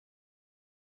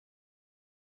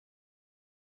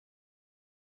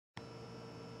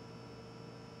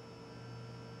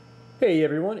Hey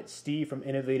everyone, it's Steve from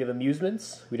Innovative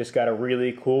Amusements. We just got a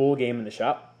really cool game in the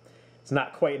shop. It's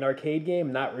not quite an arcade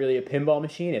game, not really a pinball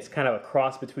machine. It's kind of a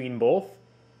cross between both.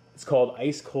 It's called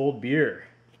Ice Cold Beer.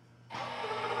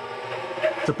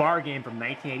 It's a bar game from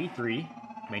 1983,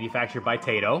 manufactured by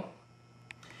Taito.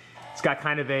 It's got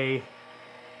kind of a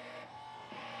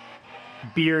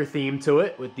beer theme to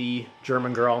it with the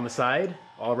German girl on the side.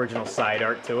 All original side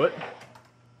art to it.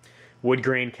 Wood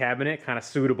grain cabinet, kind of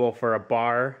suitable for a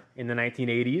bar in the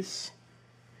 1980s.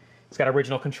 It's got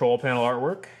original control panel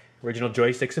artwork, original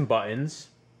joysticks and buttons.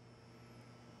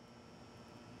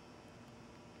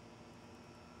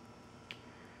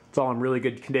 It's all in really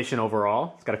good condition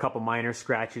overall. It's got a couple minor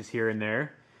scratches here and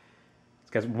there.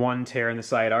 It's got one tear in the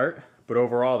side art, but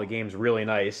overall the game's really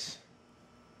nice.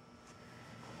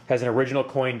 Has an original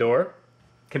coin door.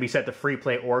 Can be set to free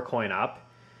play or coin op.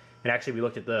 And actually we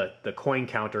looked at the coin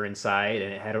counter inside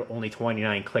and it had only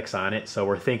 29 clicks on it, so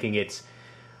we're thinking it's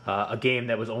a game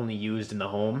that was only used in the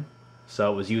home.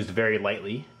 So it was used very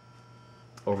lightly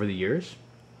over the years.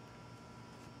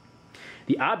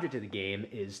 The object of the game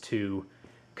is to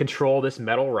control this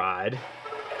metal rod,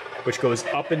 which goes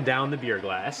up and down the beer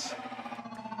glass.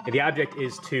 And the object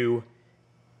is to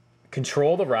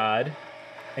control the rod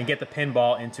and get the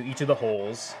pinball into each of the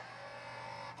holes,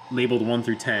 labeled 1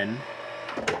 through 10,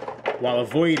 while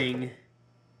avoiding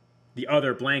the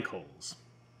other blank holes.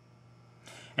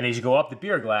 And as you go up the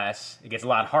beer glass, it gets a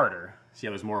lot harder. See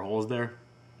how there's more holes there?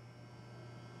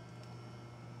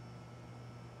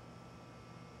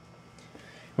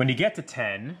 When you get to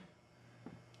 10,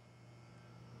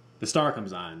 the star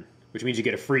comes on, which means you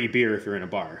get a free beer if you're in a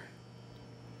bar.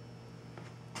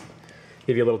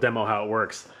 Give you a little demo how it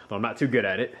works, though I'm not too good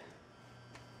at it.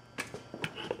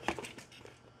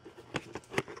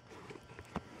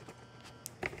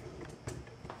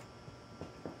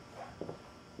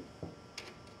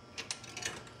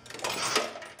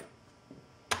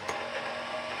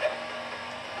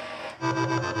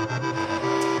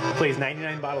 Plays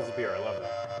 99 bottles of beer. I love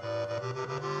that.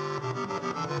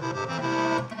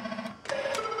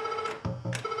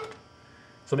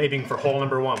 So I'm aiming for hole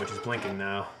number 1, which is blinking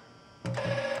now.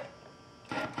 There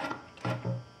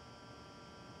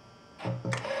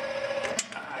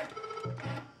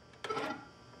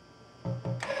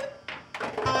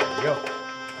you go.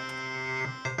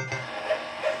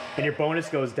 And your bonus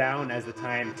goes down as the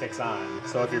time ticks on.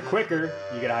 So if you're quicker,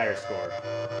 you get a higher score.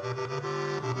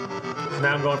 So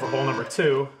now I'm going for hole number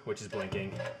 2, which is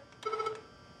blinking.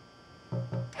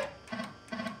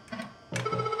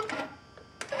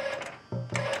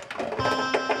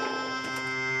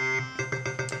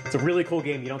 It's a really cool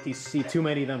game. You don't see too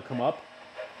many of them come up.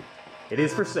 It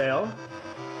is for sale.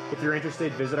 If you're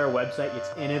interested, visit our website. It's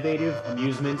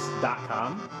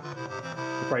innovativeamusements.com.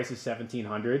 The price is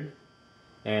 $1,700.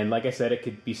 And like I said, it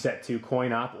could be set to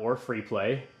coin op or free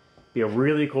play. Be a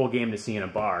really cool game to see in a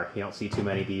bar. You don't see too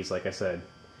many of these, like I said.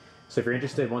 So if you're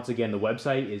interested, once again, the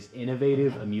website is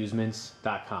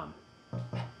innovativeamusements.com.